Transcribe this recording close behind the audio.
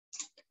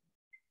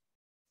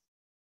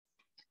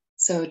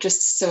So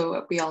just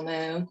so we all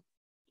know,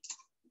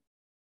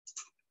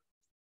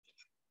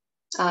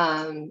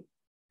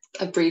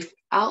 a brief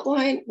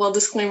outline. Well,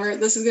 disclaimer,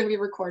 this is going to be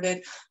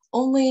recorded.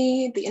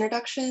 Only the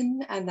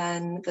introduction and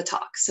then the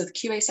talk. So the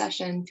QA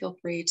session, feel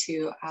free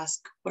to ask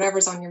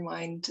whatever's on your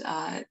mind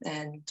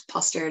and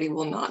posterity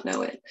will not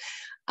know it.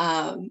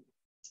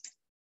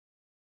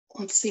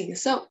 Let's see.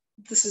 So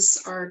this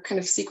is our kind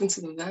of sequence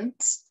of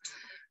events.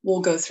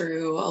 We'll go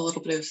through a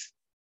little bit of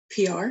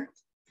PR,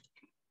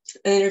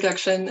 an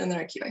introduction, and then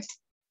our QA.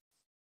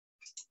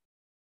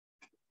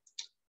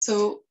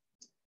 So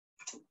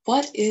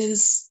what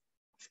is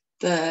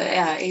the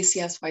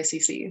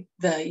ACS-YCC,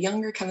 the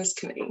Younger Chemist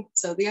Committee?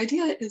 So the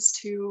idea is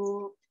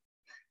to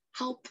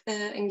help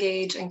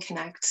engage and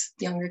connect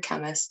younger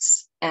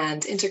chemists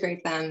and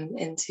integrate them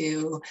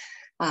into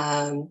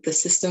the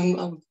system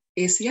of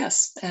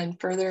ACS and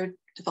further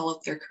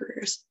develop their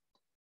careers.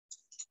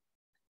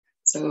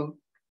 So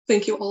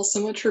thank you all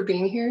so much for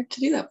being here to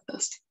do that with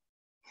us.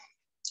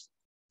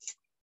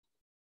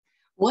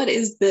 What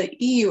is the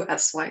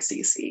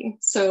EUSYCC?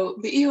 So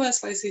the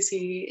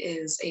EUSYCC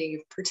is a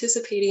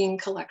participating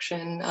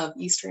collection of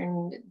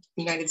Eastern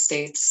United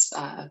States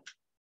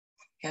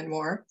and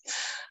more,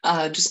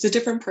 just a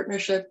different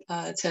partnership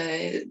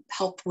to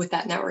help with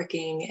that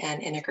networking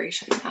and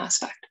integration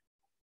aspect.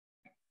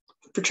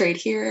 Portrayed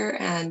here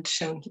and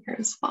shown here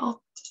as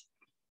well.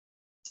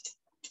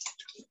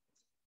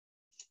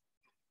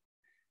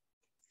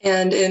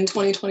 And in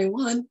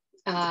 2021,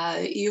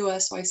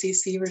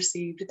 EUSYCC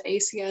received the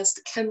ACS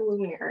Chem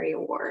Luminary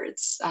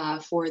Awards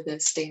for the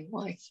Stay in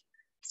Life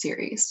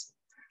series.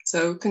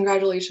 So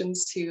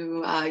congratulations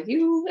to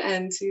you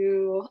and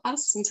to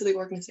us and to the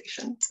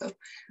organization. So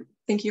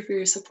thank you for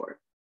your support.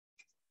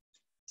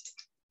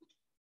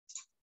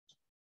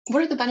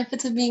 What are the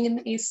benefits of being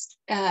in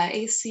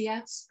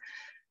ACS?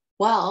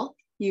 Well,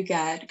 you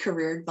get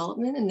career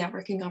development and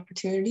networking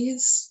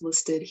opportunities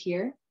listed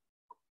here.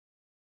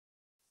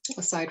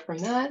 Aside from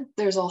that,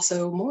 there's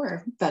also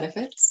more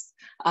benefits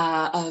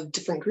of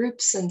different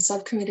groups and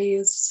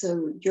subcommittees.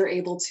 So you're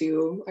able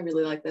to, I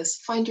really like this,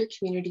 find your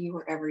community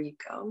wherever you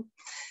go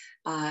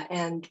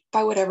and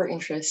by whatever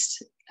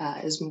interest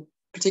is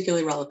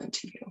particularly relevant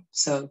to you.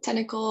 So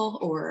technical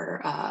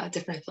or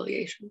different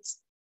affiliations.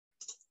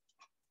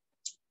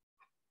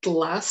 The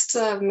last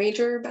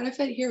major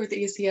benefit here with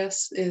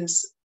ACS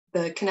is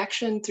the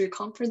connection through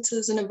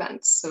conferences and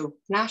events. So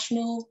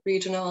national,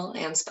 regional,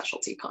 and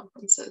specialty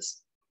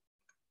conferences.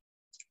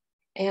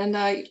 And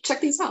check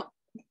these out.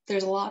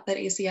 There's a lot that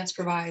ACS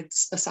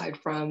provides aside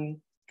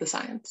from the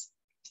science,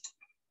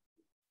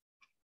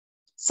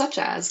 such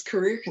as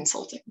career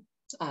consulting.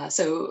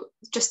 So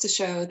just to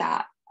show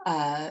that,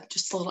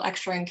 just a little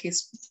extra in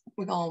case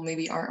we all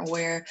maybe aren't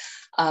aware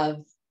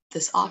of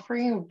this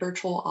offering of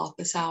virtual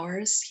office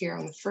hours here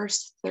on the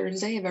first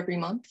Thursday of every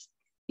month,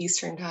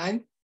 Eastern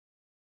time.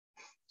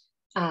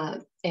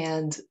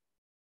 And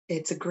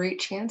it's a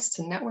great chance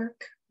to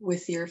network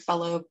with your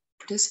fellow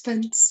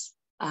participants,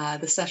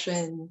 the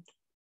session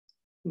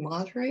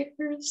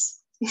moderators,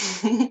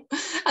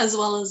 as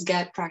well as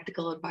get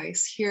practical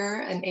advice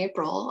here in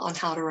April on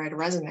how to write a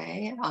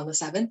resume on the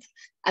 7th,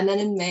 and then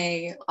in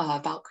May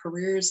about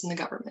careers in the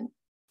government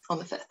on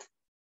the 5th.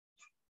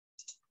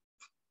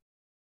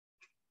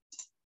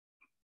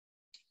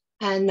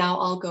 And now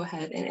I'll go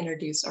ahead and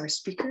introduce our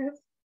speaker.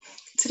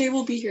 Today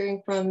we'll be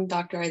hearing from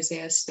Dr.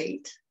 Isaiah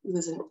Speight, who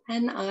is an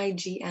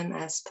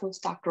NIGMS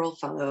Postdoctoral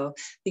Fellow at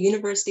the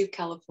University of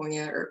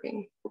California,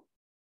 Irvine.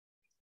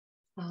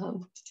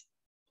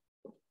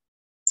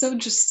 So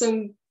just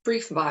some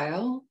brief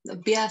bio. The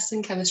BS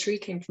in chemistry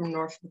came from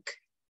Norfolk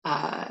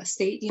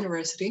State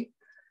University.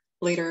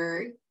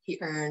 Later, he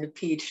earned a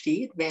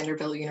PhD at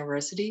Vanderbilt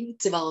University,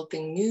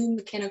 developing new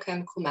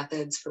mechanochemical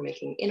methods for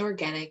making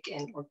inorganic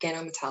and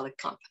organometallic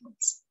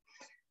compounds.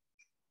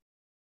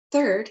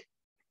 Third,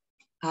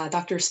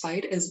 Dr.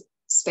 Speight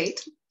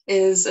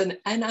is an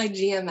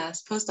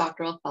NIGMS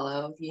Postdoctoral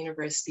Fellow of the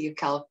University of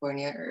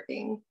California,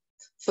 Irvine,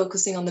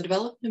 focusing on the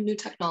development of new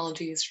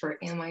technologies for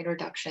amide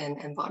reduction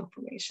and bond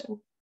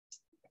formation.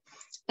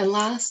 And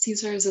last, he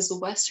serves as the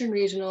Western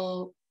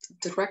Regional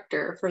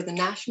Director for the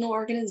National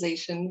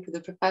Organization for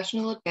the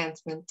Professional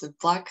Advancement of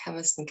Black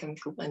Chemists and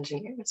Chemical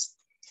Engineers.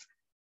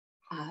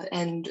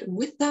 And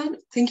with that,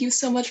 thank you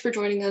so much for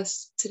joining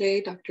us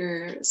today,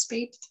 Dr.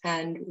 Speight,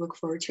 and we look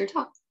forward to your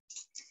talk.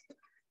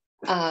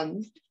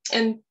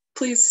 And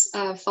please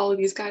follow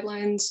these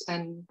guidelines,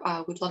 and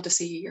we'd love to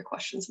see your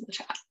questions in the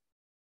chat.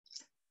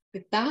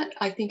 With that,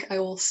 I think I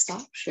will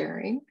stop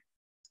sharing.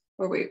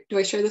 Or wait, do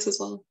I share this as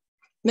well?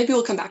 Maybe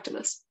we'll come back to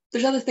this.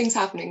 There's other things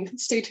happening.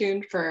 Stay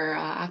tuned for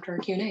after our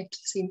Q&A to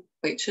see.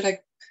 Wait, should I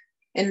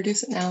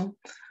introduce it now?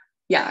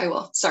 Yeah, I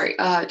will. Sorry,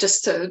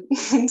 just to,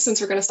 since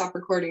we're gonna stop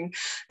recording,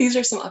 these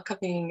are some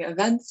upcoming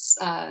events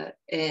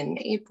in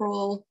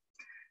April,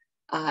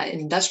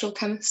 Industrial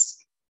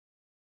Chemist,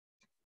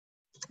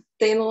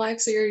 Day in the Life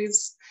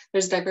series.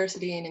 There's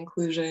diversity and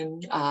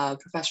inclusion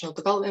professional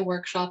development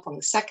workshop on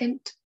the 2nd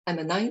and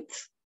the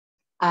 9th.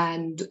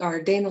 And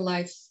our Day in the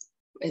Life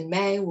in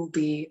May will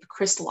be a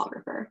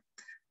crystallographer.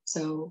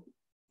 So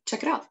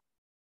check it out.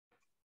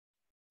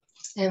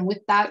 And with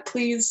that,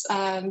 please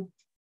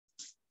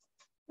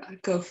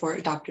go for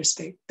it, Dr.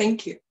 Speight.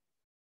 Thank you.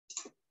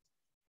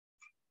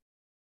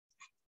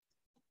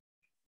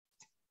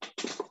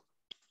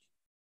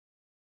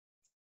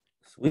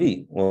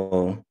 Sweet.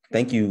 Well,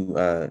 thank you,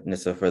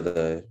 Nissa, for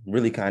the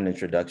really kind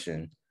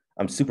introduction.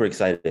 I'm super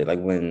excited. Like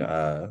when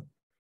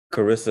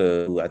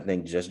Carissa, who I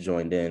think just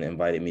joined in,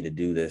 invited me to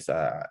do this,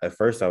 at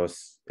first I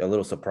was a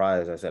little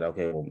surprised. I said,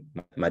 okay, well,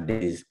 my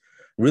days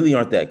really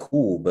aren't that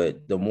cool.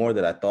 But the more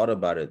that I thought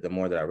about it, the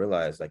more that I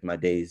realized like my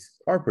days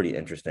are pretty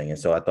interesting. And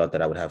so I thought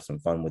that I would have some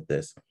fun with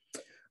this.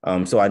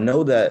 So I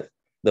know that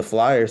the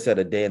flyer said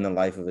a day in the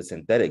life of a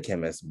synthetic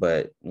chemist,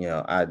 but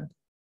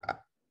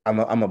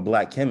I'm a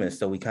Black chemist,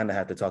 so we kind of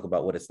have to talk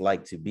about what it's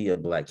like to be a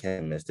Black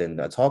chemist and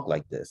talk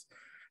like this,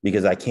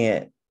 because I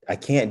can't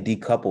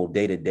decouple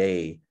day to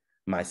day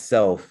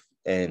myself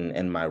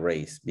and my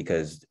race,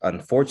 because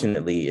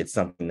unfortunately it's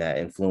something that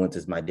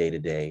influences my day to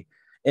day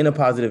in a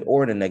positive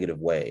or in a negative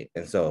way.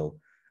 And so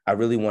I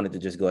really wanted to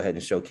just go ahead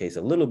and showcase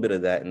a little bit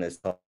of that in this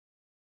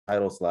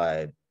title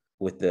slide,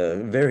 with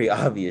the very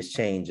obvious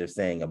change of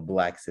saying a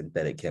Black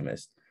synthetic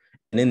chemist.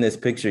 And in this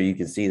picture, you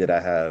can see that I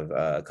have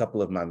a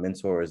couple of my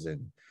mentors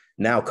and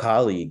now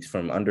colleagues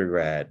from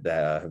undergrad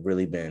that have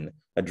really been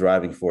a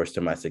driving force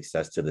to my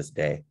success to this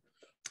day.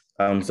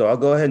 So I'll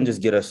go ahead and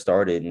just get us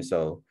started. And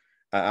so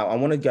I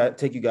want to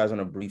take you guys on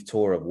a brief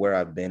tour of where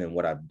I've been and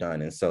what I've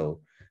done. And so,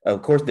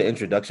 of course, the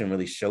introduction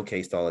really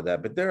showcased all of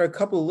that, but there are a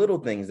couple of little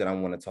things that I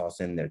want to toss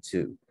in there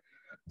too.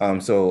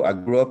 So I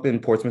grew up in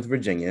Portsmouth,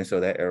 Virginia. So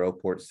that arrow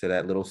points to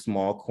that little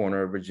small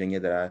corner of Virginia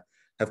that I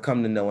have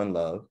come to know and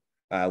love.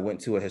 I went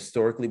to a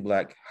historically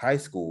Black high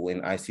school in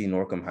IC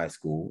Norcom High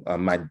School.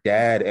 My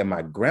dad and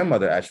my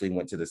grandmother actually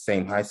went to the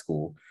same high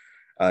school.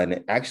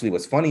 And actually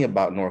what's funny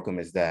about Norcom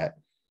is that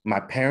my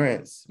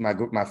parents,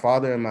 my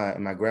father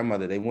and my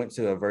grandmother, they went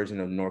to a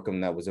version of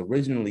Norcom that was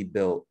originally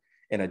built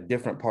in a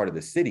different part of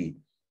the city.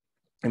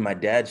 And my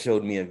dad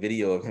showed me a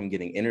video of him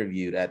getting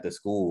interviewed at the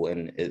school.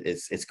 And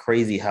it's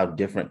crazy how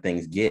different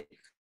things get.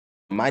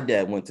 My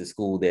dad went to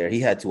school there.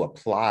 He had to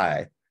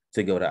apply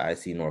to go to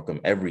IC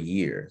Norcom every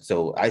year.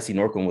 So IC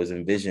Norcom was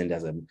envisioned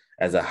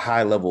as a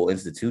high level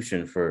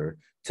institution for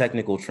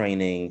technical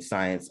training,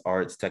 science,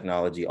 arts,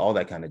 technology, all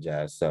that kind of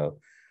jazz. So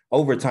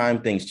over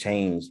time, things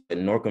changed, but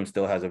Norcom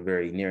still has a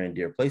very near and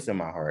dear place in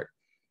my heart.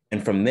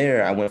 And from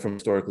there, I went from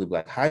historically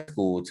Black high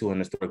school to an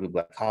historically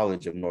Black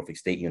college of Norfolk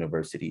State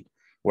University,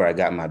 where I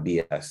got my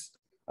BS.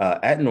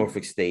 At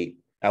Norfolk State,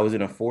 I was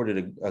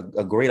afforded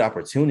a great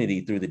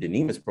opportunity through the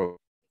NIGMS program.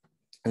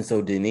 And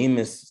so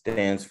NIGMS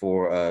stands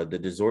for the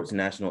Desorts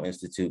National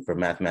Institute for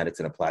Mathematics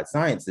and Applied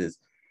Sciences.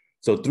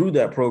 So through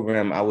that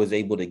program, I was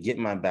able to get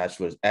my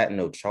bachelor's at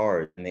no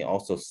charge. And they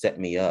also set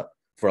me up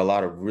for a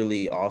lot of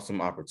really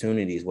awesome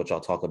opportunities, which I'll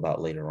talk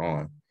about later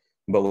on.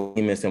 But with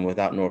NIGMS and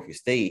without Norfolk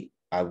State,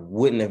 I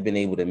wouldn't have been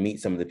able to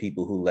meet some of the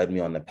people who led me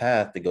on the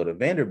path to go to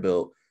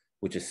Vanderbilt,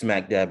 which is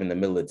smack dab in the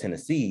middle of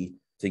Tennessee,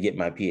 to get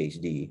my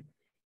PhD.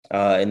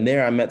 And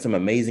there I met some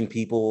amazing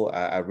people.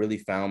 I really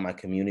found my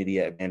community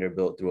at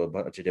Vanderbilt through a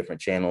bunch of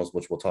different channels,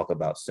 which we'll talk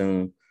about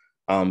soon.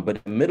 But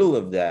in the middle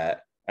of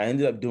that, I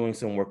ended up doing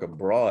some work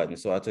abroad. And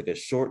so I took a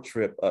short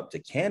trip up to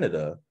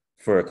Canada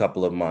for a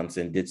couple of months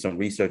and did some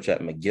research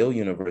at McGill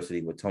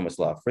University with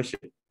Tomislav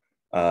Frischek.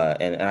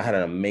 And I had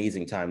an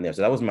amazing time there.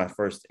 So that was my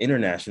first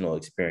international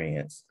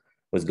experience,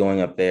 was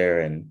going up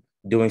there and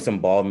doing some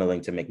ball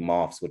milling to make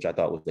moths, which I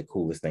thought was the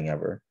coolest thing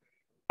ever.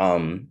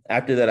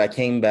 After that, I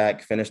came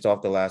back, finished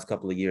off the last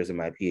couple of years of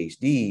my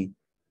PhD.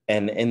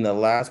 And in the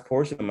last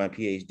portion of my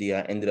PhD,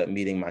 I ended up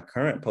meeting my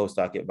current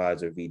postdoc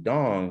advisor, V.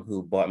 Dong,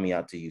 who brought me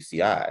out to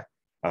UCI.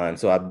 And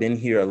so I've been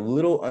here a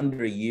little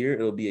under a year.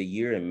 It'll be a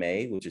year in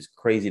May, which is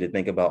crazy to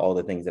think about all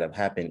the things that have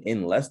happened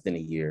in less than a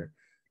year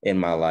in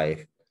my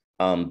life.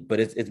 But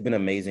it's been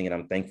amazing, and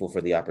I'm thankful for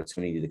the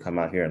opportunity to come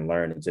out here and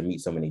learn and to meet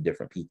so many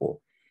different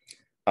people.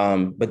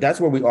 But that's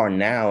where we are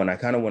now, and I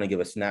kind of want to give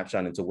a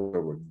snapshot into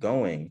where we're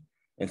going.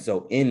 And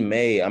so in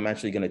May, I'm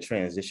actually going to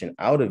transition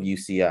out of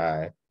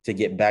UCI to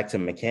get back to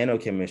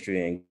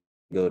mechanochemistry and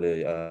go to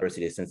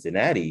University of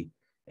Cincinnati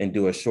and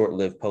do a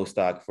short-lived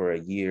postdoc for a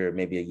year,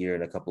 maybe a year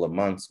and a couple of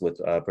months with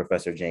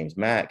Professor James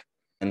Mack.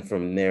 And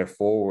from there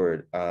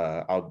forward,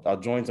 I'll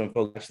join some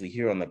folks actually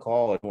here on the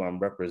call who I'm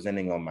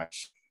representing on my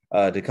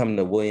to come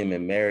to William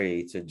and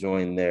Mary to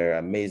join their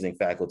amazing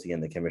faculty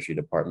in the chemistry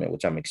department,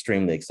 which I'm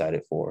extremely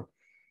excited for.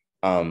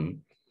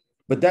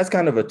 But that's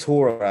kind of a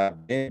tour.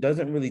 It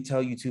doesn't really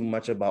tell you too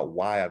much about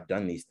why I've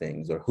done these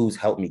things or who's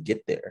helped me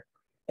get there.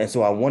 And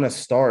so I want to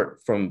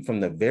start from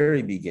the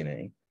very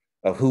beginning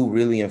of who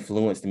really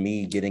influenced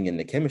me getting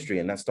into chemistry.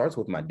 And that starts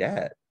with my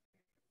dad.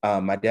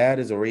 My dad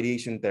is a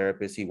radiation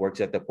therapist. He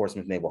works at the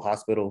Portsmouth Naval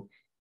Hospital.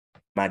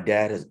 My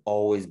dad has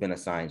always been a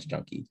science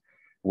junkie,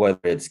 whether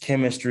it's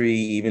chemistry,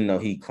 even though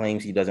he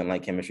claims he doesn't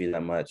like chemistry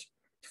that much,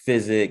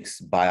 physics,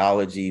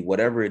 biology,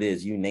 whatever it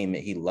is, you name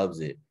it, he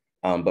loves it.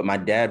 But my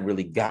dad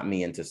really got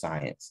me into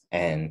science.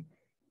 And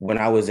when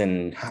I was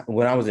in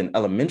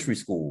elementary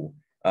school,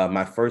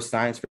 My first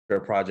science fair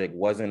project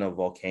wasn't a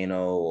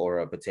volcano or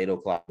a potato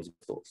cloud, it was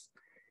crystals.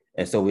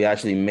 And so we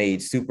actually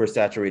made super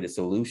saturated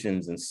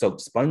solutions and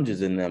soaked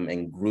sponges in them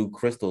and grew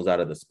crystals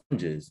out of the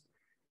sponges.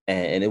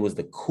 And it was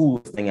the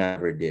coolest thing I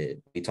ever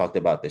did. We talked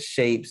about the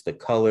shapes, the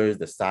colors,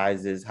 the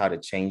sizes, how to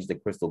change the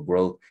crystal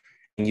growth.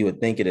 And you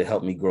would think it'd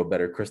help me grow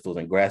better crystals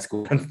in grad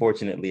school.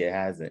 Unfortunately, it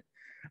hasn't.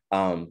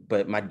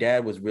 But my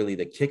dad was really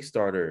the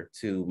Kickstarter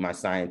to my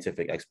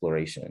scientific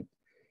exploration.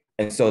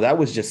 And so that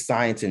was just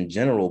science in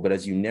general. But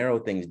as you narrow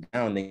things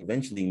down, they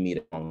eventually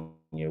meet on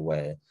your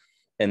way.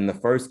 And the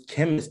first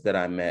chemist that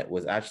I met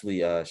was actually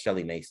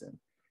Shelley Nason.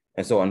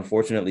 And so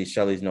unfortunately,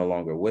 Shelley's no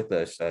longer with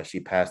us. She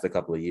passed a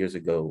couple of years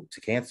ago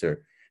to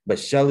cancer. But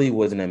Shelley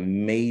was an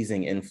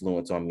amazing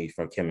influence on me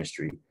for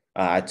chemistry.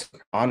 I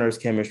took honors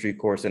chemistry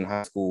course in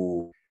high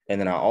school.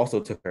 And then I also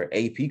took her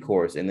AP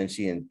course. And then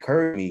she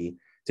encouraged me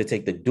to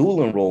take the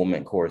dual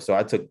enrollment course. So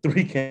I took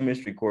 3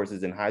 chemistry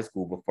courses in high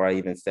school before I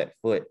even set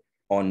foot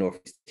on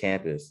Northeast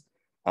campus.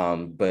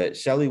 But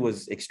Shelley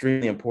was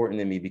extremely important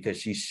to me because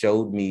she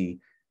showed me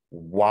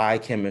why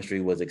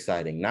chemistry was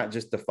exciting, not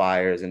just the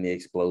fires and the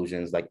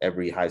explosions like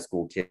every high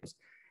school kid,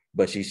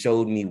 but she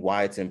showed me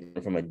why it's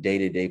important from a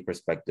day-to-day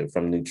perspective,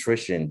 from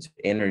nutrition to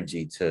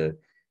energy to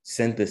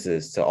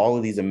synthesis to all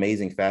of these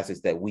amazing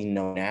facets that we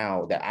know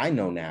now, that I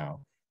know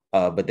now,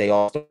 but they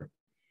all start.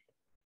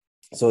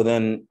 So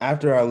then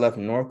after I left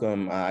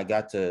Norcom, I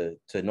got to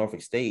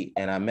Norfolk State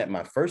and I met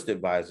my first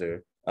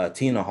advisor,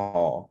 Tina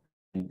Hall.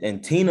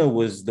 And Tina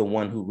was the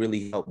one who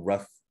really helped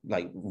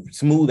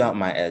smooth out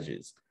my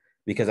edges,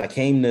 because I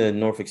came to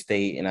Norfolk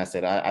State and I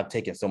said, I've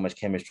taken so much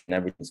chemistry and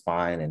everything's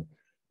fine. And,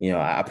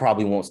 I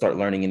probably won't start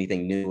learning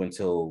anything new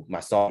until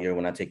my sophomore year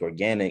when I take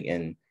organic.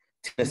 And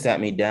Tina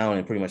sat me down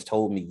and pretty much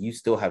told me, you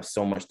still have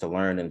so much to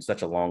learn and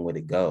such a long way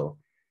to go.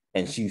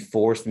 And she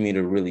forced me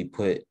to really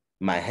put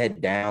my head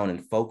down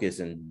and focus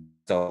and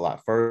go a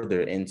lot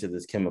further into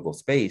this chemical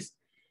space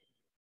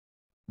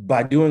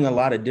by doing a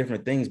lot of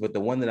different things. But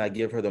the one that I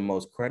give her the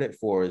most credit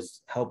for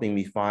is helping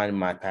me find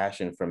my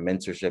passion for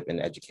mentorship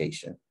and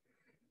education.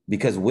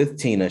 Because with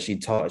Tina, she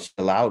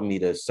allowed me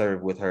to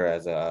serve with her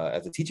as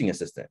a teaching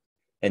assistant.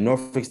 And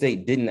Norfolk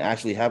State didn't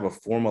actually have a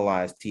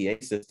formalized TA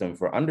system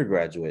for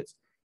undergraduates,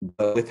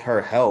 but with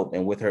her help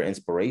and with her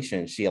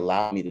inspiration, she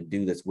allowed me to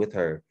do this with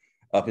her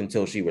up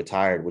until she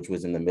retired, which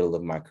was in the middle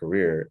of my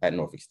career at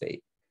Norfolk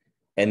State.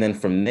 And then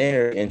from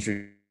there,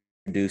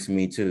 introduced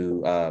me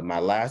to my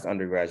last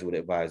undergraduate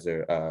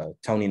advisor,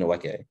 Tony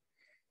Nweke.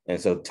 And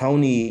so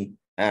Tony,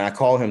 and I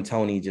call him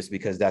Tony just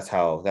because that's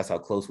how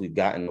close we've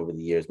gotten over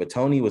the years. But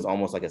Tony was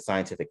almost like a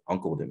scientific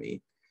uncle to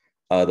me,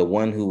 the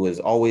one who was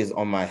always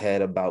on my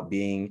head about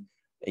being,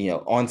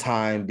 on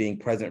time, being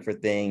present for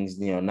things,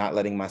 not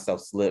letting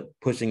myself slip,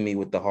 pushing me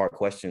with the hard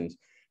questions,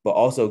 but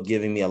also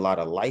giving me a lot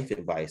of life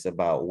advice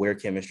about where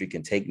chemistry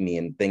can take me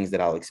and things that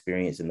I'll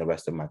experience in the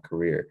rest of my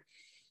career.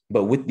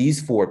 But with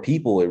these 4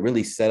 people, it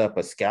really set up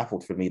a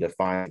scaffold for me to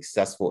find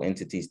successful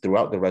entities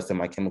throughout the rest of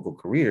my chemical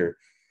career.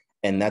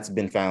 And that's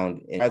been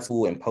found in grad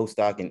school and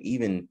postdoc, and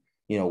even,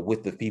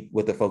 with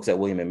the folks at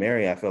William &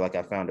 Mary, I feel like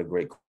I found a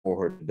great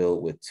cohort to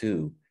build with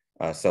too.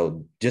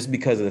 So just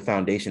because of the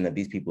foundation that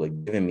these people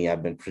have given me,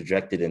 I've been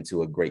projected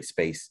into a great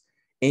space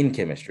in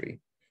chemistry.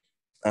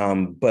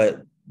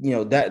 But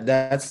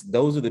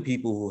those are the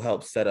people who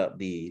helped set up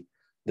the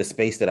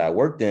space that I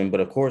worked in. But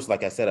of course,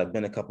 like I said, I've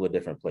been a couple of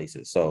different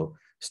places. So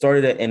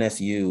started at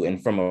NSU,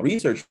 and from a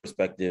research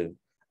perspective,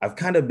 I've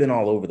kind of been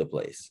all over the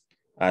place.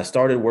 I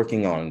started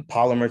working on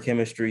polymer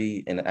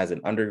chemistry and as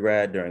an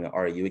undergrad during an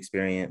REU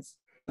experience.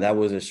 That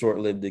was a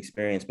short-lived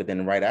experience. But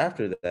then right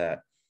after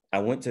that, I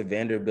went to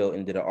Vanderbilt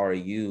and did an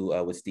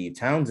REU with Steve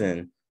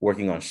Townsend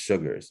working on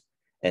sugars.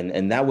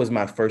 And that was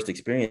my first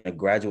experience in a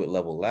graduate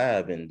level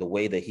lab, and the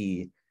way that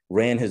he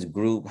ran his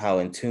group, how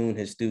in tune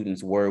his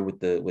students were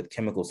with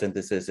chemical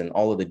synthesis and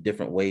all of the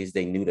different ways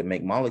they knew to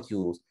make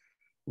molecules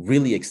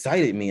really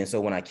excited me. And so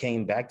when I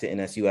came back to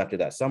NSU after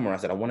that summer, I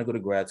said, I want to go to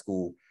grad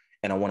school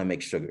and I want to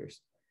make sugars.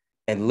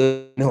 And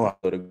I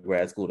go to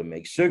grad school to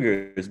make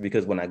sugars,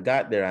 because when I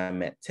got there, I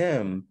met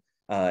Tim,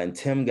 and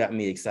Tim got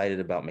me excited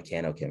about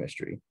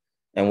mechanochemistry.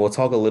 And we'll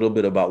talk a little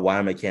bit about why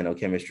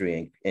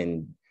mechanochemistry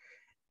and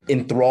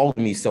enthralled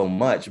me so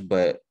much.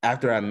 But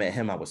after I met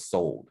him, I was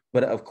sold.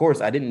 But of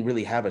course, I didn't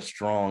really have a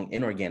strong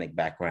inorganic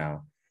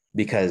background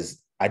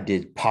because I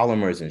did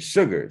polymers and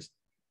sugars.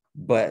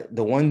 But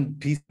the one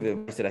piece of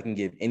advice that I can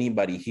give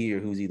anybody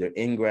here who's either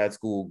in grad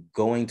school,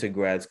 going to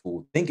grad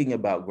school, thinking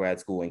about grad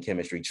school in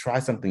chemistry, try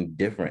something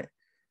different,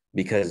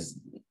 because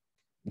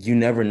you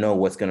never know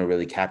what's going to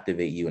really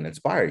captivate you and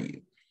inspire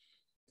you.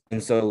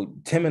 And so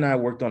Tim and I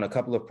worked on a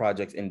couple of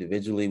projects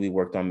individually. We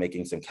worked on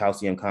making some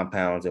calcium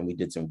compounds, and we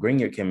did some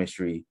Grignard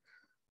chemistry.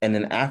 And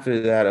then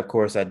after that, of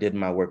course, I did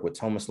my work with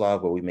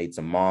Tomislav, where we made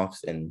some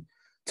moths. And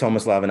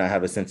Tomislav and I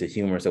have a sense of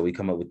humor, so we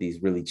come up with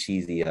these really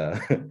cheesy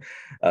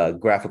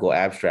graphical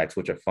abstracts,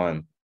 which are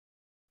fun.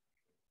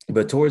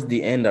 But towards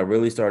the end, I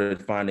really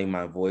started finding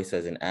my voice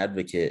as an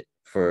advocate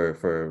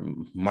for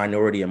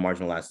minority and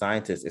marginalized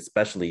scientists,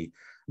 especially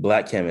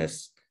Black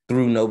chemists,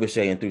 through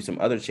Novachet and through some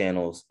other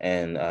channels.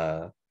 And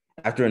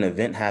after an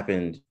event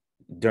happened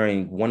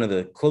during one of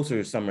the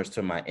closer summers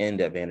to my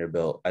end at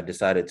Vanderbilt, I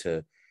decided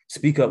to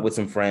speak up with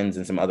some friends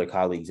and some other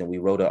colleagues. And we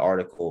wrote an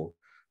article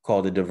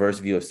called "A Diverse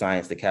View of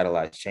Science to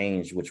Catalyze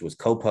Change," which was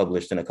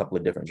co-published in a couple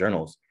of different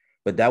journals.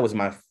 But that was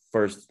my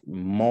first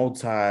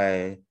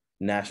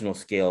multi-national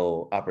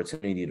scale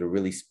opportunity to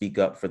really speak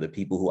up for the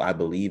people who I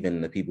believe in,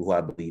 and the people who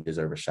I believe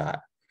deserve a shot.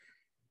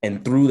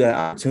 And through that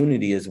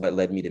opportunity is what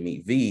led me to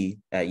meet V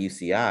at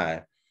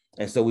UCI.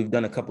 And so we've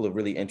done a couple of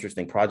really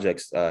interesting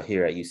projects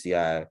here at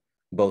UCI,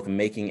 both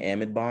making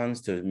amide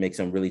bonds to make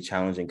some really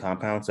challenging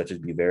compounds such as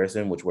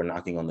buvericin, which we're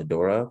knocking on the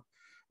door of,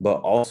 but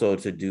also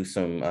to do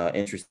some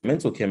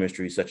instrumental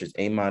chemistry such as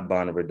amide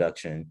bond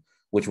reduction,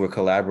 which we're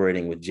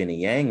collaborating with Jenny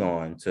Yang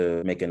on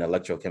to make an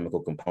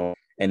electrochemical component.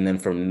 And then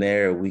from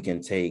there, we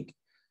can take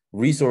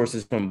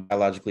resources from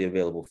biologically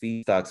available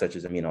feedstocks such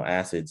as amino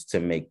acids to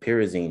make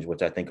pyrazines,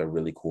 which I think are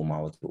really cool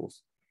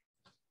molecules.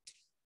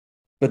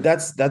 But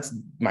that's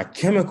my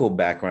chemical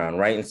background,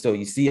 right? And so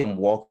you see I'm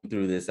walking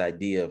through this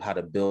idea of how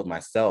to build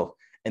myself.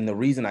 And the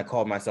reason I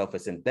called myself a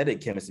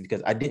synthetic chemist is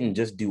because I didn't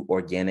just do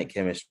organic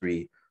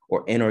chemistry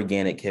or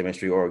inorganic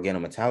chemistry or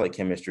organometallic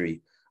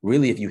chemistry.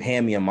 Really, if you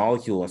hand me a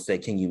molecule and say,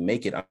 can you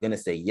make it? I'm going to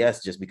say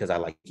yes, just because I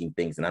like making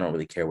things and I don't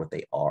really care what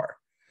they are.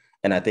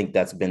 And I think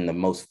that's been the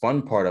most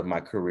fun part of my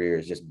career,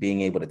 is just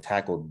being able to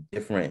tackle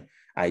different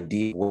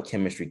ideas of what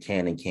chemistry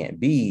can and can't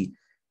be,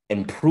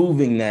 and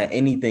proving that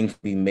anything can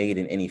be made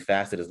in any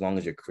facet as long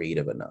as you're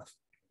creative enough.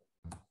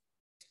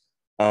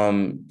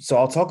 So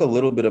I'll talk a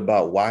little bit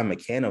about why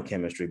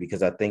mechanochemistry,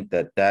 because I think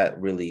that that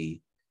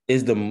really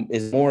is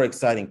more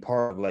exciting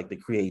part of like the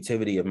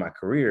creativity of my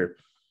career.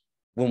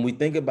 When we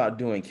think about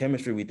doing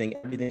chemistry, we think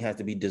everything has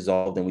to be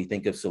dissolved, and we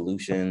think of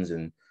solutions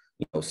and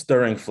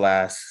stirring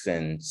flasks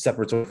and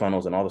separatory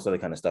funnels and all this other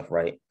kind of stuff,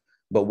 right?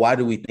 But why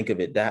do we think of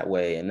it that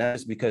way? And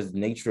that's because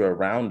nature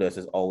around us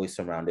is always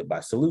surrounded by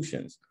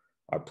solutions.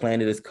 Our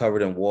planet is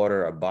covered in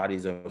water, our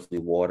bodies are mostly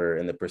water,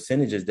 and the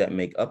percentages that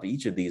make up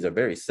each of these are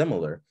very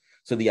similar.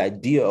 So the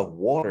idea of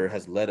water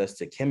has led us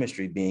to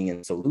chemistry being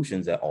in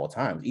solutions at all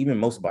times. Even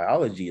most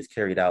biology is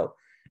carried out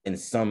in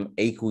some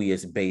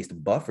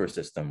aqueous-based buffer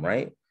system,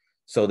 right?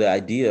 So the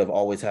idea of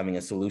always having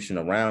a solution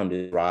around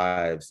it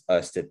drives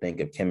us to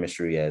think of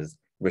chemistry as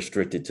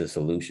restricted to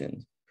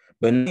solutions.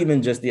 But not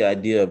even just the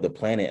idea of the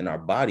planet and our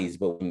bodies,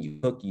 but when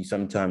you cook, you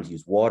sometimes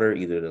use water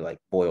either to like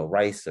boil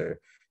rice or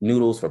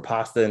noodles for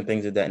pasta and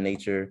things of that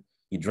nature.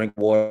 You drink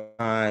water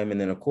time. And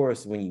then of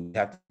course, when you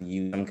have to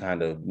use some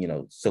kind of,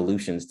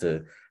 solutions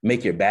to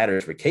make your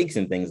batters for cakes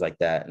and things like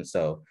that. And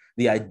so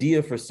the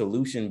idea for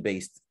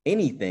solution-based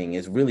anything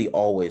is really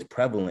always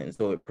prevalent. And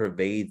so it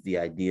pervades the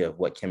idea of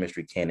what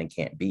chemistry can and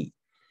can't be.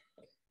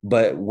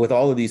 But with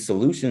all of these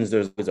solutions,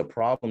 there's a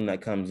problem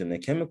that comes in the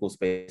chemical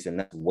space, and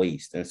that's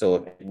waste. And so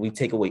if we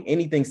take away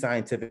anything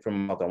scientific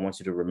from health, I want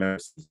you to remember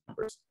these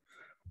numbers.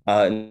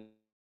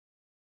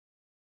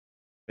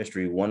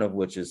 Chemistry, one of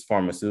which is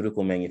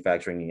pharmaceutical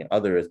manufacturing, and the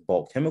other is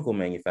bulk chemical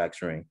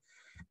manufacturing.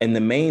 And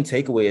the main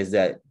takeaway is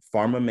that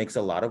pharma makes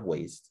a lot of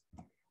waste.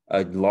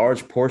 A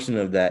large portion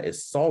of that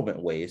is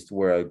solvent waste,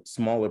 where a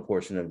smaller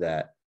portion of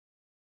that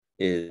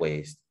is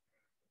waste.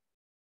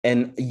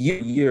 And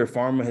year,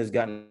 pharma has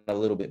gotten a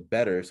little bit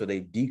better. So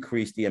they've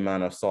decreased the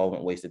amount of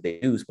solvent waste that they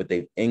use, but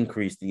they've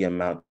increased the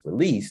amount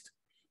released.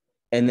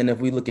 And then if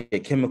we look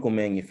at chemical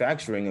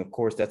manufacturing, of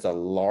course, that's a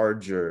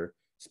larger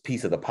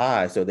piece of the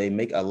pie. So they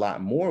make a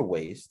lot more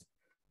waste.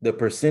 The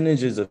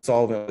percentages of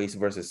solvent waste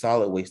versus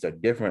solid waste are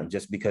different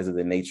just because of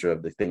the nature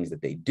of the things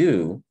that they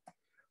do.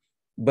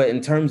 But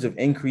in terms of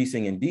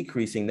increasing and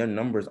decreasing, their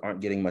numbers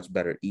aren't getting much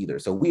better either.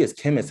 So we as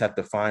chemists have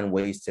to find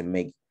ways to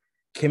make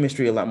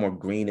chemistry a lot more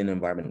green and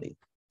environmentally.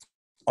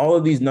 All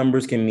of these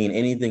numbers can mean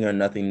anything or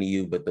nothing to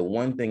you, but the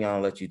one thing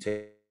I'll let you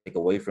take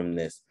away from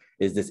this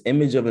is this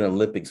image of an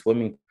Olympic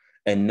swimming,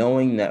 and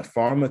knowing that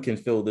pharma can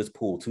fill this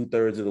pool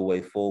 2/3 of the way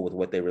full with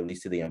what they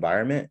release to the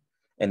environment,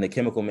 and the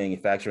chemical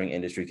manufacturing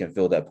industry can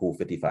fill that pool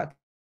 55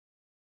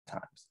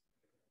 times.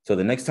 So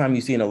the next time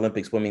you see an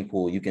Olympic swimming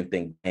pool, you can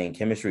think, dang,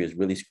 chemistry is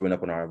really screwing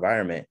up in our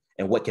environment,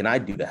 and what can I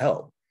do to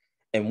help?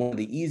 And one of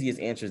the easiest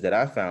answers that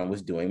I found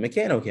was doing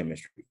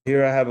mechanochemistry.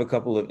 Here I have a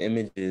couple of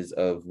images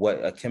of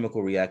what a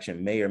chemical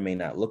reaction may or may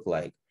not look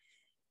like.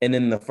 And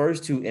in the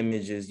first two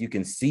images, you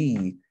can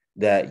see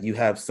that you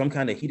have some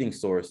kind of heating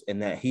source,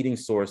 and that heating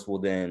source will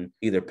then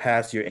either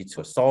pass your into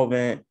a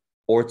solvent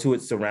or to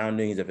its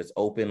surroundings if it's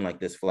open, like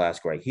this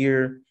flask right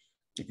here.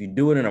 If you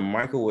do it in a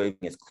microwave,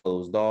 it's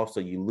closed off, so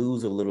you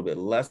lose a little bit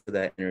less of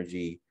that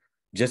energy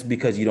just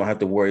because you don't have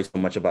to worry so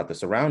much about the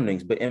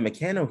surroundings. But in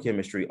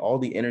mechanochemistry, all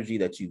the energy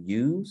that you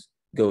use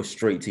goes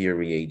straight to your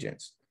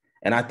reagents.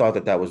 And I thought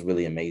that that was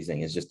really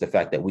amazing. It's just the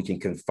fact that we can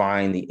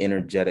confine the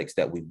energetics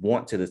that we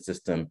want to the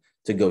system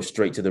to go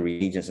straight to the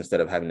reagents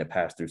instead of having to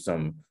pass through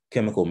some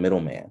chemical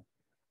middleman.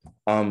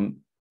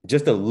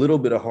 Just a little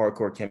bit of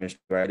hardcore chemistry,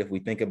 right? If we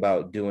think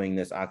about doing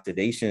this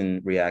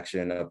oxidation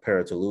reaction of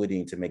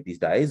paratoluidine to make these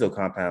diazo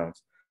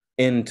compounds,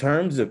 in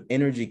terms of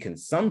energy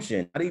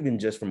consumption, not even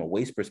just from a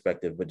waste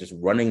perspective, but just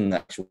running the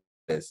actual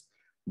this.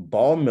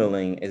 Ball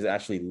milling is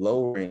actually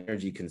lowering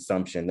energy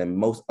consumption than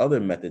most other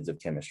methods of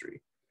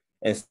chemistry.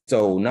 And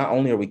so not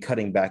only are we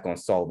cutting back on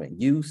solvent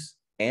use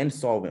and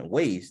solvent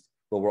waste,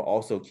 but we're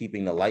also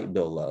keeping the light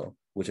bill low,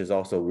 which is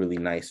also really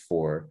nice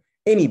for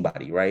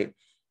anybody, right?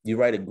 You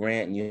write a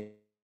grant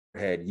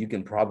and you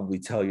can probably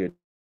tell your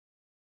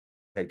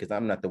head, because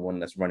I'm not the one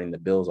that's running the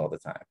bills all the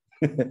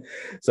time.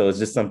 So it's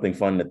just something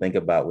fun to think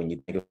about when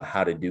you think about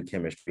how to do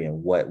chemistry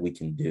and what we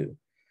can do.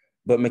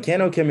 But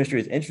mechanochemistry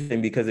is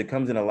interesting because it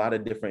comes in a lot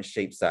of different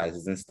shapes,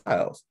 sizes, and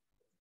styles.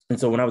 And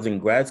so when I was in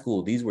grad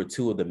school, these were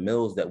two of the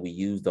mills that we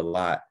used a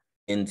lot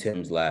in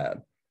Tim's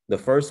lab. The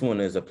first one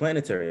is a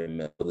planetary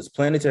mill. This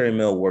planetary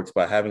mill works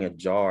by having a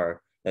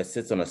jar that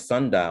sits on a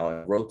sundial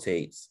and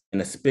rotates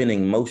in a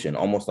spinning motion,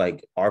 almost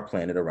like our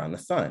planet around the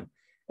sun.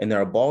 And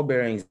there are ball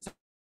bearings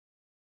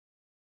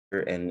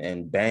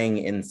and bang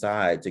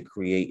inside to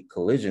create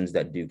collisions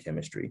that do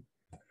chemistry.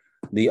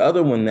 The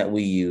other one that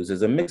we use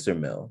is a mixer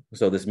mill.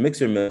 So this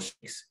mixer mill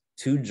shakes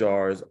two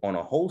jars on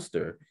a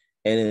holster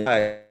and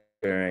inside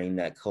bearing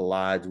that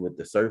collides with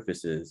the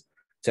surfaces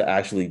to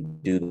actually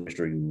do the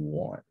chemistry we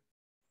want.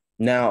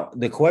 Now,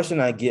 the question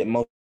I get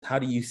most, how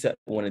do you set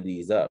one of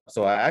these up?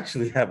 So I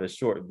actually have a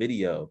short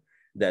video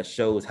that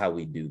shows how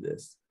we do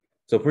this.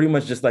 So pretty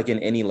much just like in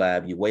any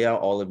lab, you weigh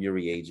out all of your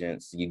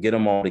reagents, you get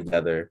them all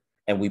together,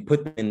 and we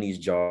put them in these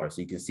jars.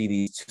 So you can see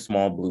these two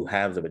small blue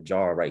halves of a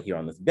jar right here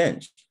on this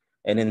bench.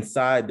 And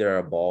inside there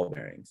are ball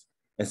bearings.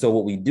 And so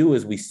what we do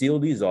is we seal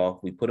these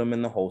off, we put them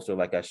in the holster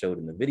like I showed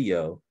in the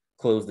video,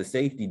 close the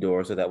safety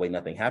door so that way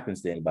nothing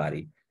happens to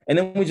anybody. And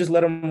then we just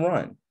let them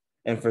run.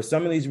 And for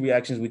some of these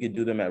reactions, we could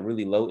do them at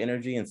really low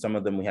energy, and some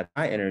of them we have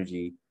high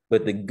energy.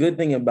 But the good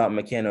thing about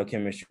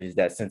mechanochemistry is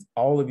that since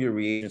all of your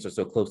reagents are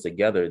so close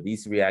together,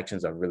 these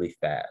reactions are really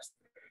fast.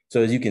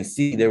 So as you can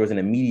see, there was an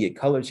immediate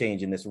color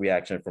change in this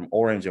reaction from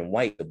orange and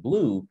white to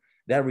blue.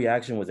 That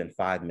reaction was in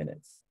 5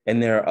 minutes.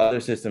 And there are other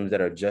systems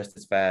that are just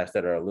as fast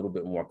that are a little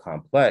bit more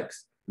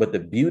complex. But the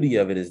beauty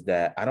of it is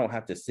that I don't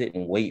have to sit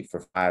and wait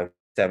for 5,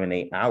 7,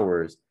 8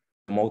 hours,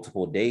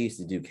 multiple days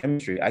to do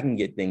chemistry. I can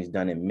get things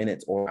done in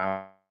minutes or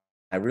hours.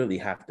 I really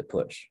have to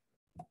push.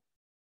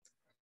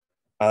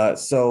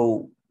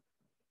 So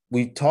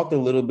we talked a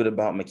little bit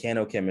about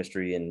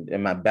mechanochemistry,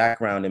 and my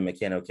background in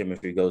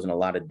mechanochemistry goes in a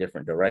lot of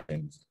different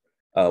directions.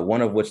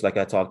 One of which, like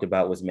I talked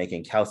about, was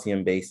making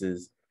calcium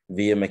bases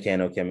via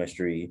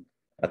mechanochemistry.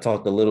 I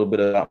talked a little bit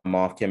about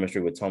MOF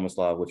chemistry with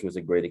Tomislav, which was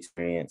a great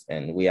experience.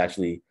 And we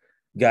actually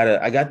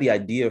I got the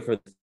idea from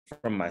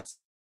my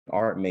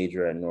art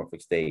major at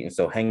Norfolk State. And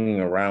so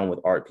hanging around with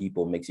art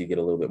people makes you get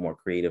a little bit more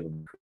creative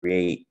and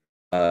create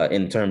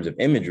in terms of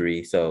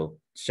imagery. So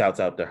shouts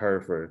out to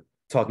her for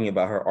talking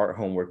about her art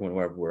homework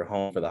whenever we're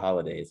home for the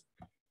holidays.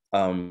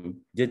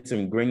 Did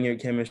some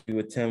Grignard chemistry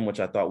with Tim, which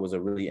I thought was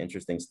a really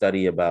interesting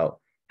study about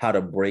how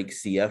to break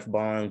CF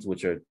bonds,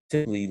 which are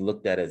typically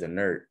looked at as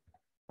inert.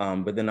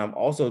 But then I've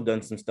also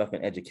done some stuff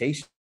in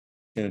education.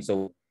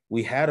 So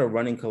we had a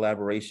running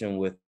collaboration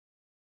with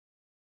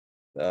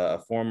a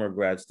former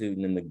grad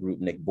student in the group,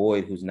 Nick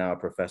Boyd, who's now a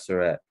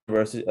professor at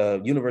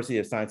University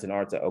of Science and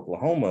Arts at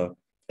Oklahoma.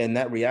 And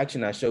that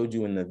reaction I showed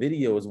you in the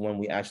video is one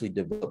we actually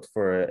developed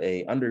for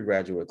an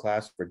undergraduate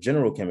class for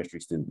general chemistry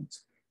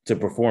students to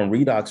perform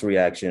redox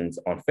reactions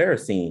on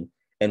ferrocene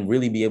and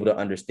really be able to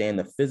understand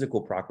the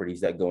physical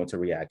properties that go into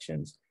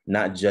reactions,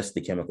 not just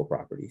the chemical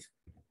properties.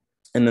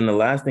 And then the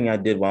last thing I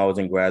did while I was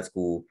in grad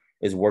school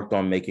is worked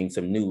on making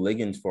some new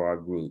ligands for our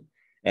group.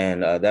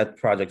 And that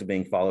project is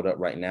being followed up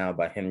right now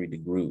by Henry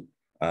DeGroot,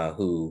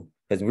 who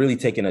has really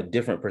taken a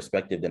different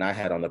perspective than I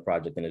had on the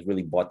project and has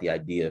really brought the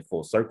idea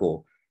full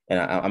circle. And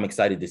I'm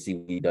excited to see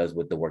what he does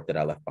with the work that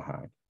I left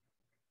behind.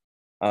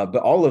 But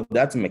all of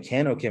that's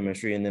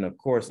mechanochemistry. And then, of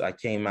course, I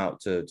came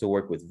out to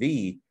work with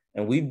V,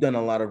 and we've done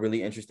a lot of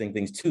really interesting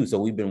things too. So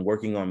we've been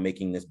working on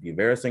making this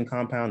buvericin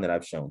compound that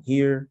I've shown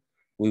here.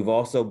 We've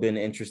also been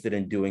interested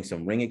in doing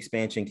some ring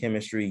expansion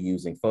chemistry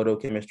using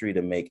photochemistry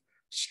to make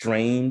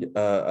strained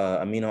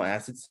amino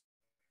acids.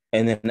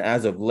 And then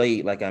as of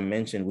late, like I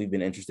mentioned, we've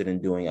been interested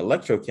in doing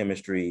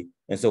electrochemistry.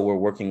 And so we're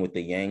working with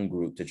the Yang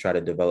group to try to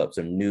develop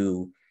some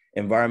new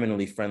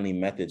environmentally friendly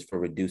methods for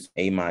reducing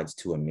amides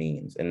to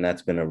amines. And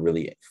that's been a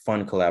really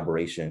fun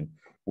collaboration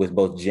with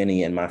both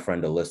Jenny and my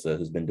friend Alyssa,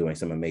 who's been doing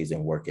some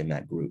amazing work in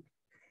that group.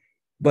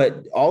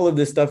 But all of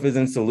this stuff is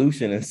in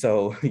solution. And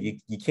so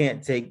you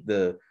can't take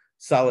the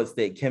solid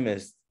state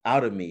chemist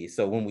out of me.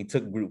 So when we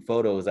took group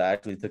photos, I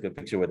actually took a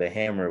picture with a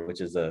hammer,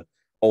 which is a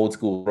old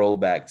school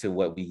throwback to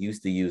what we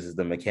used to use as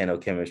the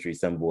mechanochemistry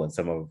symbol in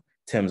some of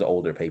Tim's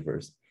older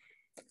papers.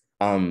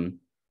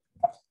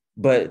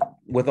 But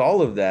with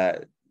all of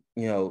that,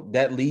 you know,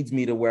 that leads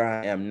me to where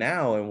I am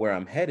now and where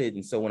I'm headed.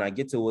 And so when I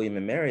get to William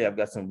and Mary, I've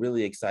got some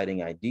really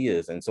exciting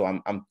ideas. And so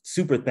I'm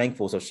super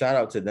thankful. So shout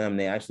out to them.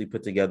 They actually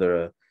put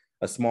together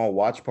a small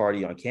watch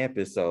party on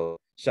campus. So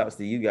shouts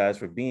to you guys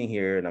for being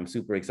here. And I'm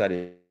super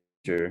excited.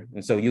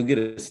 And so you'll get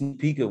a sneak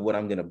peek of what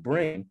I'm going to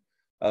bring.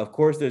 Of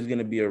course, there's going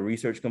to be a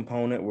research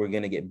component. We're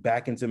going to get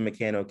back into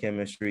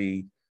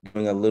mechanochemistry.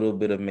 doing a little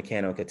bit of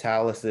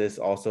mechanocatalysis,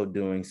 also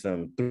doing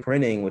some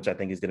printing, which I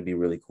think is going to be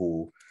really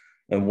cool.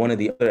 And one of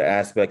the other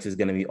aspects is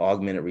going to be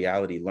augmented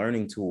reality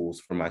learning tools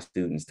for my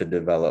students to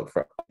develop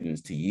for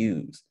students to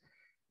use.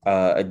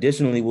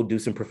 Additionally, we'll do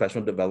some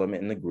professional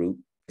development in the group.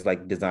 It's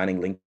like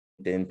designing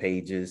LinkedIn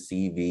pages,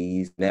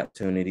 CVs,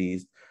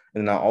 opportunities.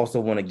 And I also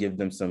want to give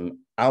them some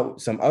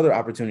other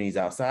opportunities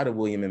outside of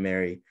William and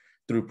Mary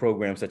through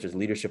programs such as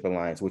Leadership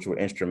Alliance, which were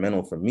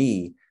instrumental for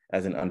me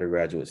as an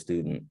undergraduate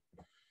student.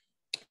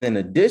 And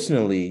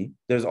additionally,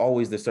 there's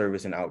always the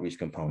service and outreach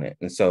component.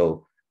 And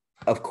so,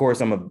 of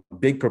course, I'm a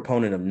big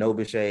proponent of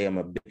Novachet. I'm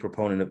a big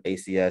proponent of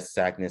ACS,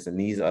 SACNAS, and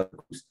these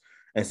others.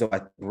 And so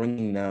I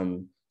bring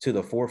them to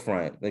the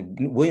forefront. Like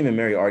William and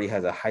Mary already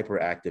has a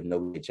hyperactive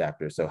Novachet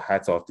chapter, so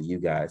hats off to you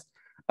guys.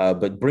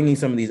 But bringing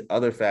some of these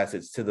other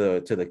facets to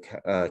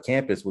the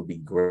campus would be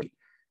great.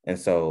 And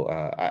so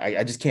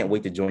I just can't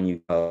wait to join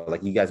you.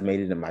 Like you guys made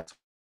it in my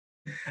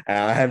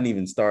I haven't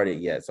even started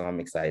yet, so I'm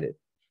excited.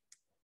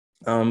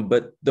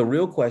 But the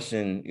real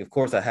question, of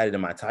course, I had it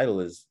in my title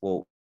is,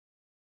 well,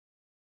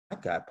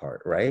 Black guy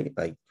part, right?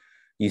 Like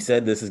you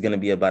said, this is going to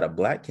be about a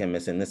Black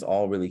chemist, and this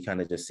all really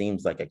kind of just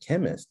seems like a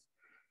chemist.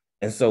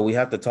 And so we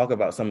have to talk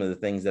about some of the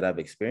things that I've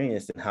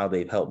experienced and how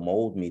they've helped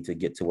mold me to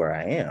get to where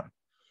I am.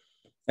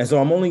 And so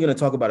I'm only going to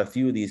talk about a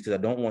few of these because I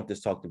don't want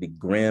this talk to be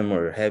grim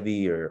or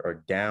heavy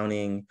or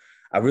downing.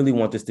 I really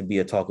want this to be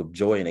a talk of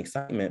joy and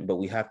excitement, but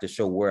we have to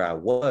show where I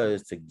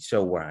was to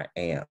show where I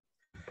am.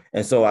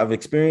 And so I've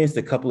experienced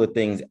a couple of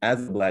things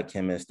as a Black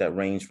chemist that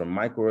range from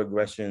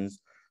microaggressions,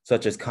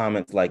 such as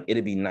comments like,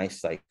 it'd be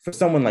nice, like for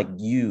someone like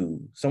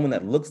you, someone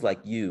that looks like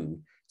you,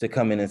 to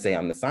come in and say,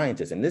 I'm the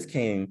scientist. And this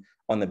came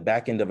on the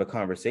back end of a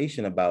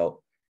conversation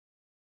about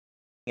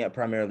at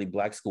primarily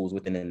Black schools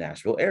within the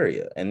Nashville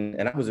area. And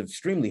I was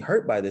extremely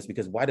hurt by this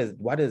because why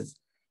does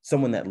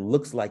someone that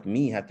looks like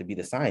me have to be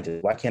the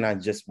scientist? Why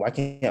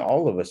can't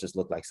all of us just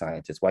look like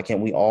scientists? Why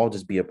can't we all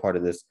just be a part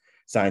of this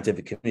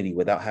scientific community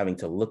without having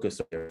to look a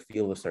certain or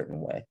feel a certain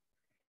way?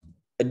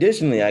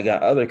 Additionally, I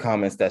got other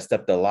comments that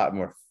stepped a lot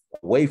more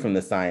away from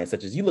the science,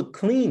 such as, you look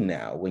clean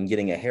now when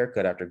getting a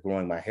haircut after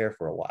growing my hair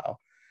for a while.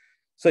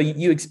 So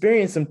you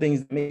experience some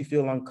things that make you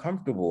feel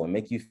uncomfortable and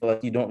make you feel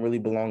like you don't really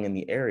belong in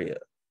the area.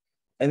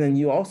 And then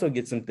you also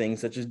get some things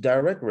such as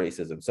direct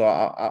racism. So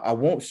I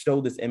won't show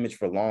this image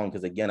for long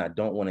because, again, I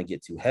don't want to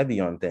get too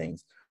heavy on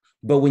things.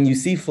 But when you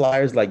see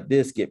flyers like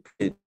this get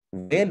printed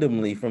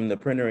randomly from the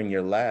printer in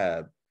your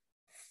lab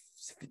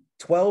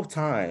 12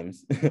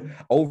 times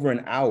over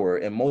an hour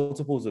in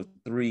multiples of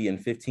 3 and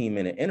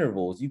 15-minute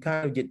intervals, you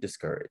kind of get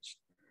discouraged.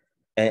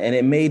 And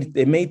it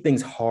made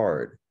things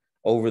hard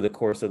over the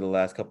course of the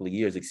last couple of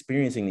years,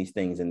 experiencing these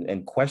things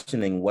and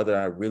questioning whether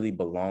I really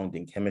belonged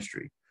in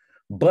chemistry.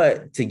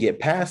 But to get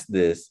past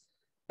this,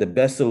 the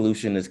best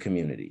solution is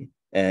community.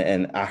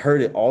 And I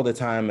heard it all the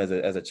time as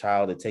a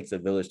child. It takes a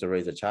village to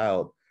raise a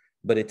child,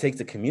 but it takes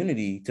a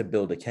community to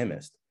build a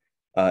chemist.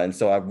 And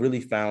so I've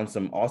really found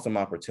some awesome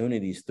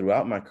opportunities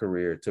throughout my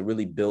career to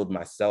really build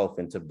myself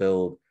and to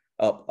build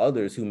up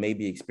others who may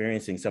be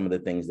experiencing some of the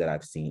things that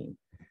I've seen.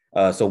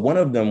 So one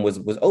of them was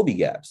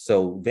OB-GAPS.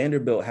 So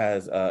Vanderbilt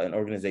has an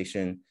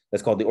organization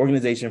that's called the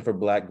Organization for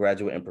Black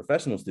Graduate and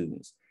Professional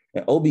Students.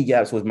 And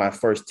OB-GAPS was my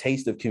first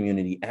taste of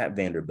community at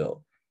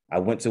Vanderbilt. I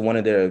went to one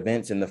of their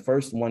events, and the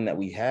first one that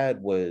we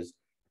had was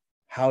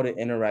how to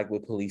interact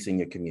with police in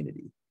your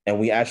community. And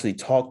we actually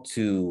talked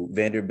to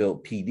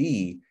Vanderbilt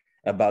PD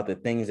about the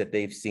things that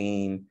they've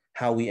seen,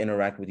 how we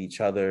interact with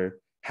each other,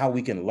 how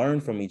we can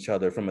learn from each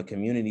other from a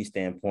community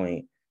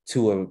standpoint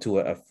to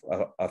an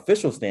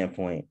official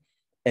standpoint.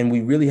 And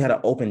we really had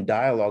an open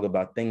dialogue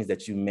about things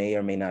that you may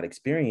or may not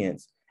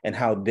experience and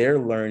how they're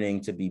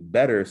learning to be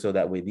better so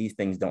that way these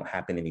things don't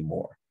happen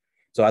anymore.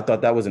 So I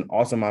thought that was an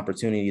awesome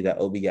opportunity that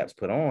OB-GAPS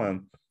put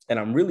on. And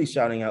I'm really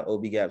shouting out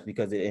OB-GAPS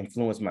because it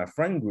influenced my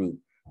friend group,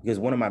 because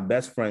one of my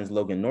best friends,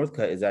 Logan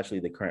Northcutt, is actually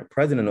the current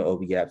president of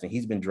OB-GAPS, and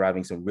he's been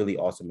driving some really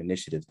awesome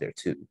initiatives there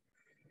too.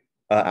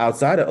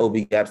 Outside of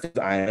OB-GAPS, there's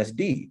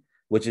IMSD,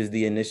 which is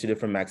the Initiative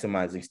for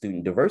Maximizing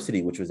Student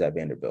Diversity, which was at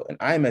Vanderbilt. And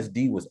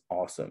IMSD was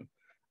awesome.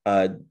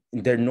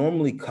 They're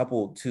normally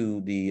coupled to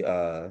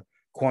the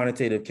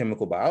quantitative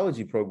chemical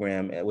biology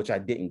program, which I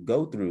didn't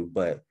go through,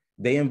 but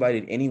they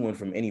invited anyone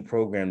from any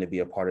program to be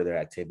a part of their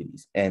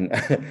activities. And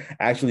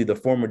actually the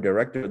former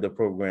director of the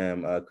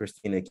program,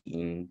 Christina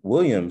Keaton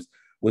Williams,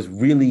 was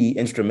really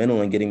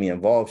instrumental in getting me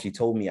involved. She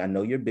told me, I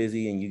know you're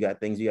busy and you got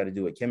things you got to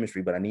do with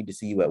chemistry, but I need to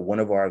see you at one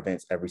of our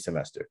events every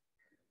semester.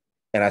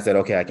 And I said,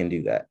 okay, I can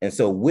do that. And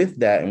so with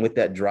that, and with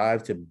that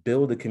drive to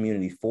build a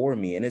community for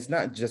me, and it's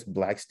not just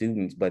Black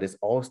students, but it's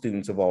all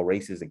students of all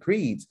races and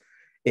creeds,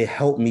 it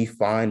helped me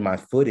find my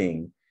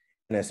footing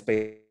in a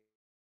space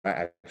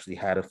I actually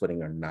had a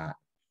footing or not.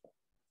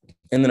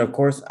 And then, of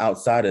course,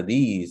 outside of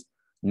these,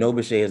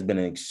 Novachet has been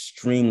an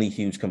extremely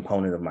huge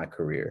component of my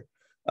career,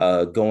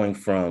 going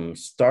from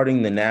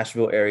starting the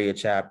Nashville area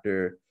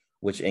chapter,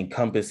 which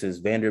encompasses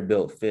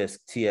Vanderbilt,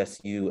 Fisk,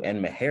 TSU,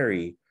 and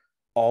Meharry,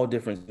 all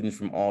different students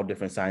from all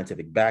different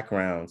scientific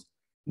backgrounds,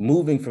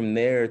 moving from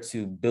there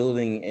to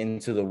building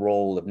into the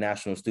role of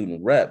national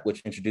student rep,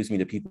 which introduced me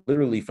to people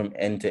literally from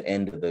end to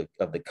end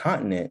of the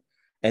continent,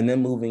 and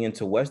then moving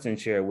into Western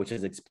Chair, which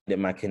has expanded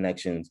my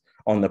connections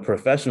on the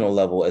professional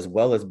level, as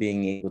well as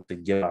being able to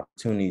give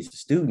opportunities to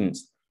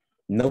students.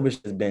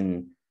 Novish has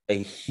been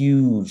a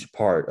huge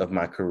part of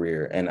my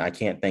career, and I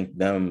can't thank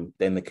them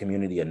and the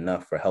community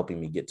enough for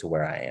helping me get to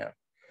where I am.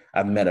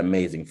 I've met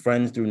amazing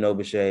friends through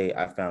Novish.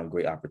 I found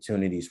great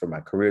opportunities for my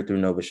career through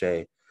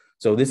Novish.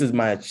 So this is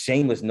my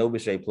shameless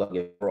Novish plug.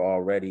 If you're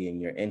already and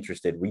you're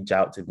interested, reach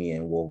out to me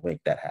and we'll make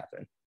that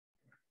happen.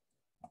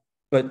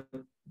 But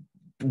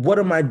what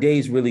do my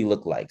days really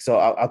look like? So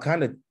I'll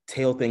kind of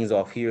tail things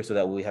off here so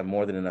that we have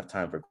more than enough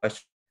time for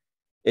questions.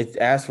 It's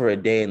asked for a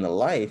day in the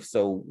life.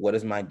 So what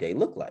does my day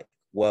look like?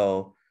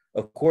 Well,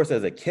 of course,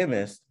 as a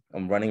chemist,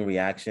 I'm running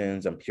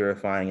reactions, I'm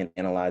purifying and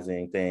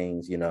analyzing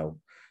things,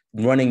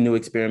 running new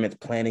experiments,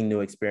 planning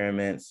new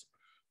experiments,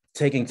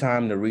 taking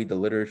time to read the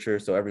literature.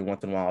 So every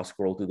once in a while, I'll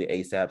scroll through the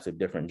ASAPs of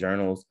different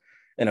journals.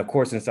 And of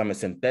course, since I'm a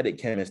synthetic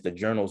chemist, the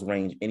journals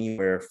range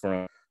anywhere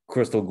from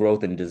crystal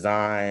growth and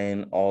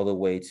design, all the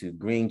way to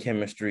green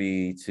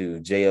chemistry, to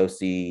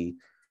JOC,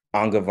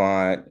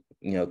 Angevant,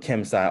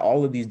 ChemSci,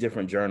 all of these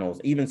different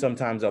journals. Even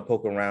sometimes I'll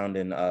poke around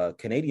in a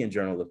Canadian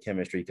Journal of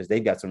Chemistry because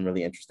they've got some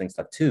really interesting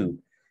stuff too.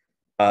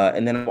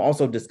 And then I'm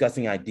also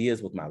discussing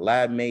ideas with my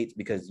lab mates,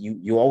 because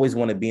you always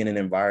want to be in an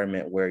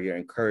environment where you're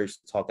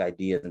encouraged to talk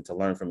ideas and to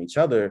learn from each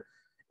other.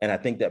 And I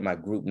think that my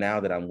group now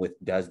that I'm with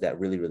does that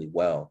really, really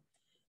well.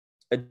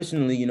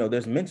 Additionally,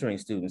 there's mentoring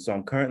students. So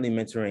I'm currently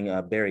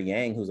mentoring Barry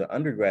Yang, who's an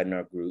undergrad in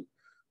our group,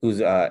 who's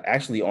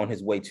actually on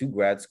his way to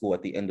grad school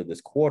at the end of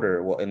this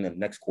quarter, well, in the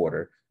next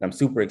quarter. And I'm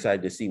super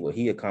excited to see what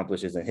he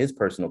accomplishes in his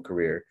personal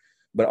career.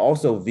 But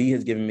also V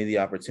has given me the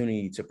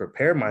opportunity to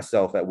prepare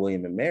myself at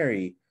William &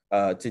 Mary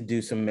to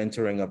do some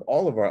mentoring of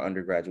all of our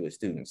undergraduate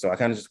students. So I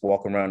kind of just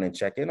walk around and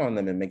check in on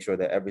them and make sure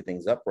that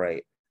everything's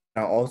upright.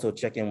 I'll also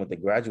check in with the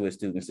graduate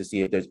students to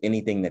see if there's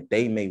anything that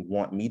they may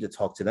want me to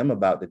talk to them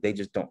about that they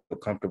just don't feel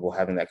comfortable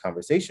having that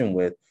conversation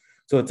with.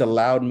 So it's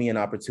allowed me an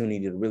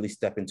opportunity to really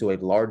step into a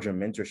larger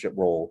mentorship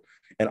role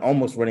and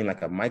almost running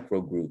like a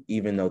micro group,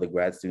 even though the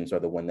grad students are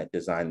the one that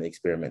design the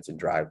experiments and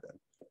drive them.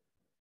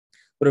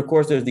 But of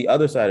course, there's the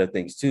other side of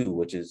things too,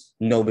 which is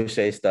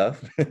Novish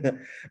stuff.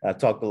 I've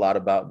talked a lot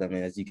about them,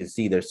 and as you can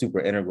see, they're super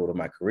integral to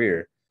my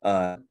career.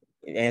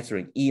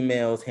 Answering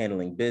emails,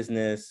 handling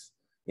business,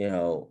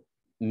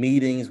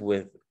 meetings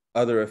with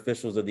other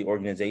officials of the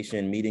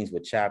organization, meetings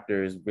with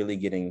chapters, really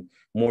getting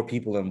more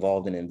people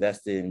involved and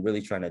invested, and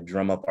really trying to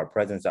drum up our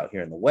presence out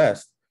here in the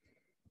West.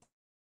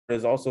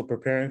 Is also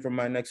preparing for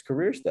my next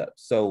career step.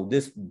 So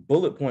this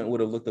bullet point would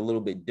have looked a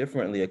little bit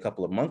differently a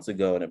couple of months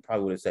ago, and it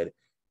probably would have said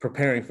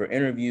preparing for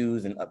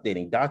interviews and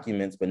updating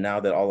documents. But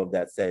now that all of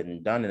that's said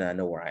and done, and I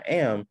know where I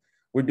am,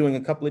 we're doing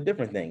a couple of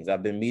different things.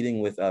 I've been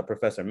meeting with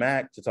Professor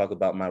Mack to talk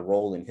about my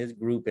role in his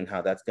group and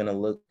how that's going to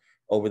look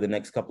over the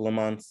next couple of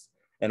months.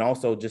 And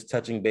also just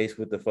touching base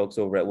with the folks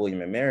over at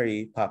William &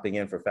 Mary, popping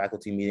in for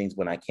faculty meetings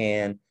when I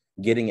can,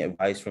 getting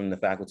advice from the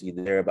faculty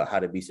there about how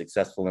to be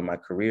successful in my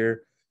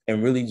career,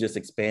 and really just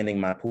expanding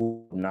my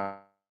pool,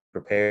 not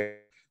prepare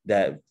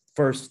that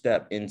first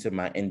step into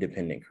my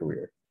independent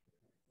career.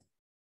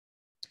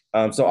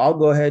 So I'll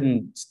go ahead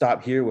and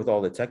stop here with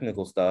all the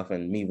technical stuff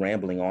and me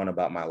rambling on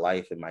about my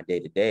life and my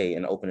day-to-day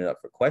and open it up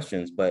for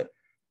questions. But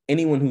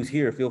anyone who's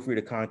here, feel free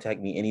to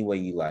contact me any way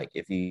you like.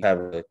 If you have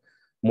a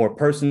more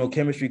personal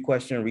chemistry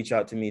question, reach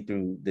out to me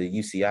through the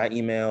UCI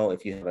email.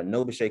 If you have a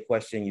Novish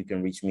question, you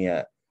can reach me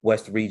at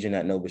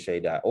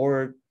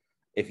westregion@novish.org.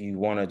 If you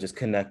want to just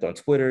connect on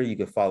Twitter, you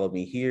can follow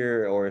me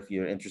here. Or if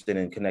you're interested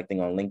in connecting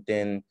on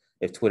LinkedIn,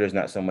 if Twitter's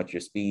not so much your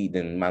speed,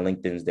 then my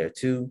LinkedIn's there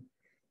too.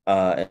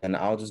 And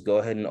I'll just go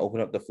ahead and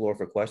open up the floor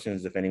for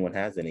questions if anyone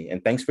has any.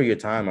 And thanks for your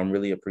time. I'm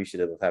really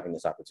appreciative of having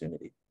this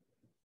opportunity.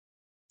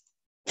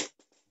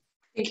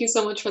 Thank you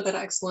so much for that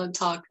excellent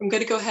talk. I'm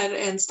going to go ahead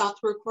and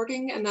stop the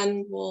recording, and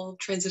then we'll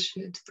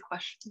transition into the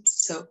questions.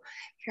 So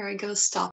here I go, stop.